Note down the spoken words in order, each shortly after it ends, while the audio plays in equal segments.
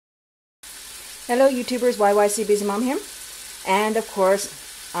Hello YouTubers, YYC Busy Mom here. And of course,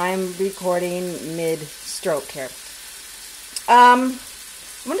 I'm recording mid-stroke here. I'm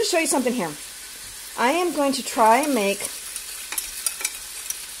going to show you something here. I am going to try and make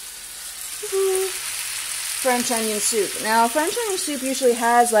French onion soup. Now, French onion soup usually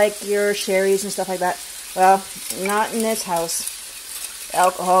has like your sherries and stuff like that. Well, not in this house.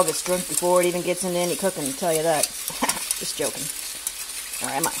 Alcohol gets drunk before it even gets into any cooking, I'll tell you that. Just joking.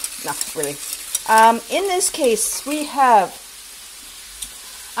 Or am I? No, really. In this case, we have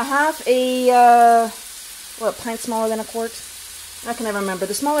a half a pint smaller than a quart? I can never remember.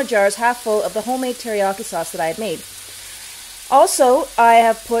 The smaller jar is half full of the homemade teriyaki sauce that I had made. Also, I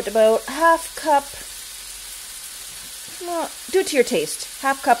have put about half cup, well, do it to your taste,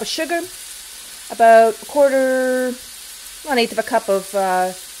 half cup of sugar, about a quarter, 1/8 of a cup of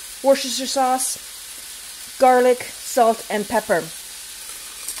Worcestershire sauce, garlic, salt, and pepper.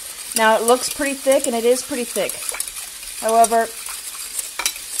 Now, it looks pretty thick, and it is pretty thick. However,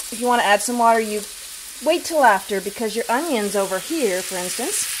 if you want to add some water, you wait till after, because your onions over here, for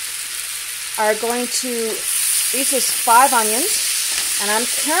instance, are going to, these is 5 onions, and I'm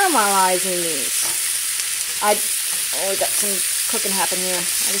caramelizing these. We got some cooking happening here.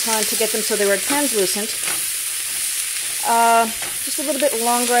 I just wanted to get them so they were translucent. Just a little bit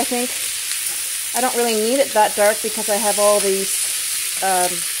longer, I think. I don't really need it that dark because I have all these,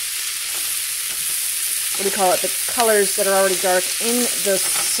 what do you call it, the colors that are already dark in the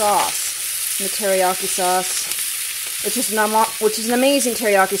sauce, in the teriyaki sauce, which is an amazing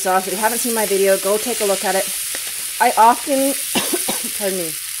teriyaki sauce. If you haven't seen my video, go take a look at it. I often, pardon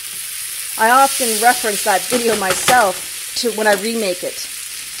me, I often reference that video myself to when I remake it.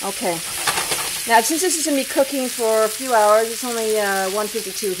 Okay. Now, since this is going to be cooking for a few hours, it's only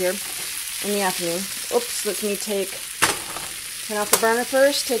 1:52 here in the afternoon. Oops, let me turn off the burner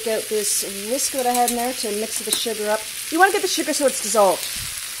first, take out this whisk that I had in there to mix the sugar up. You want to get the sugar so it's dissolved.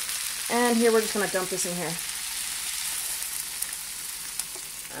 And here we're just going to dump this in here.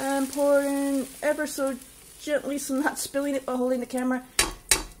 I'm pouring ever so gently, so I'm not spilling it while holding the camera.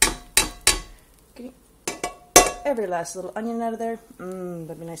 Okay. Every last little onion out of there.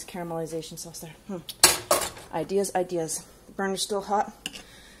 That'd be a nice caramelization sauce there. Ideas, ideas. The burner's still hot.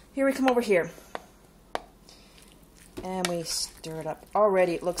 Here we come over here. And we stir it up.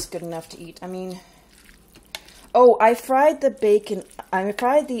 Already it looks good enough to eat. I mean, oh, I fried the bacon. I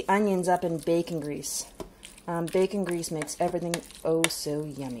fried the onions up in bacon grease. Bacon grease makes everything oh so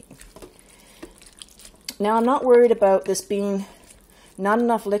yummy. Now, I'm not worried about this being not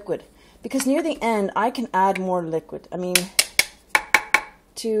enough liquid, because near the end I can add more liquid. I mean,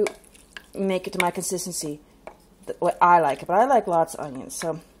 to make it to my consistency, what I like. But I like lots of onions,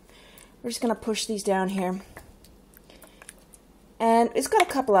 so we're just going to push these down here. And it's got a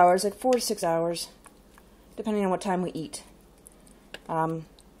couple hours, like 4 to 6 hours, depending on what time we eat.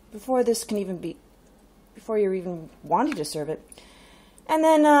 Before this can even be, before you're even wanting to serve it. And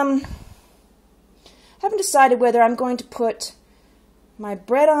then, haven't decided whether I'm going to put my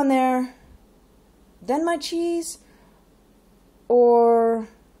bread on there, then my cheese, or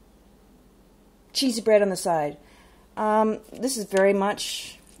cheesy bread on the side. This is very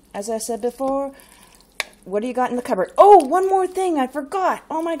much, as I said before, what do you got in the cupboard? Oh, one more thing, I forgot.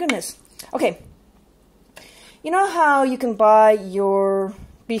 Oh my goodness. Okay. You know how you can buy your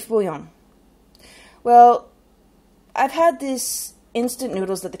beef bouillon? Well, I've had these instant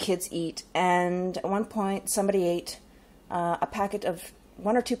noodles that the kids eat, and at one point somebody ate a packet of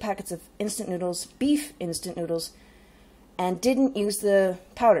 1 or 2 packets of instant noodles, beef instant noodles, and didn't use the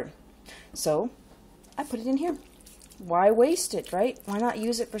powder. So I put it in here. Why waste it, right? Why not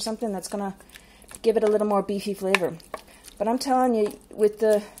use it for something that's gonna give it a little more beefy flavor? But I'm telling you, with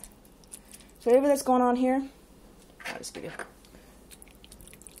the flavor that's going on here, I'll just give you.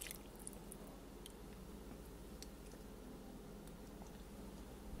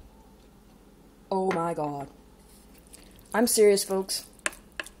 Oh my God. I'm serious, folks.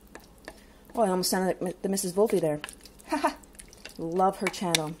 Oh, I almost sounded like the Mrs. Wolfie there. Haha. Love her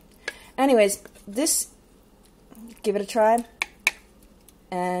channel. Anyways, this, give it a try.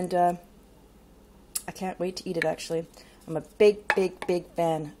 And I can't wait to eat it, actually. I'm a big, big, big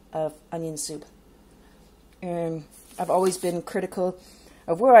fan of onion soup. And I've always been critical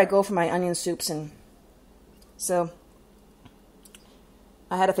of where I go for my onion soups. And so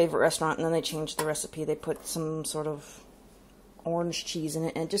I had a favorite restaurant, and then they changed the recipe. They put some sort of orange cheese in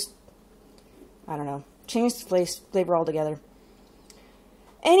it, and it just, I don't know, changed the flavor altogether.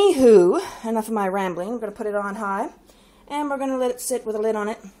 Anywho, enough of my rambling. We're going to put it on high, and we're going to let it sit with a lid on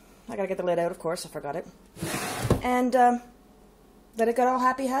it. I got to get the lid out, of course. I forgot it. And let it get all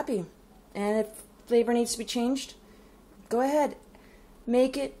happy. And if flavor needs to be changed, go ahead.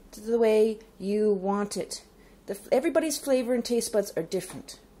 Make it the way you want it. Everybody's flavor and taste buds are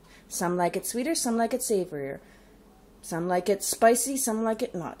different. Some like it sweeter, some like it savorier. Some like it spicy, some like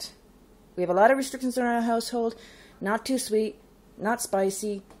it not. We have a lot of restrictions in our household. Not too sweet, not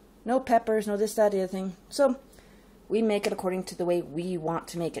spicy, no peppers, no this, that, the other thing. So we make it according to the way we want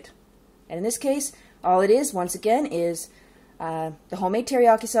to make it. And in this case, all it is, once again, is the homemade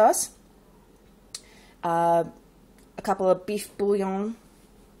teriyaki sauce, a couple of beef bouillon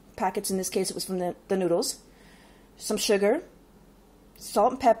packets. In this case, it was from the noodles, some sugar,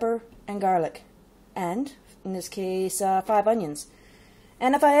 salt and pepper, and garlic, and in this case, 5 onions.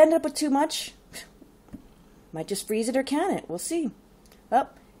 And if I end up with too much, might just freeze it or can it. We'll see. Well,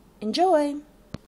 enjoy.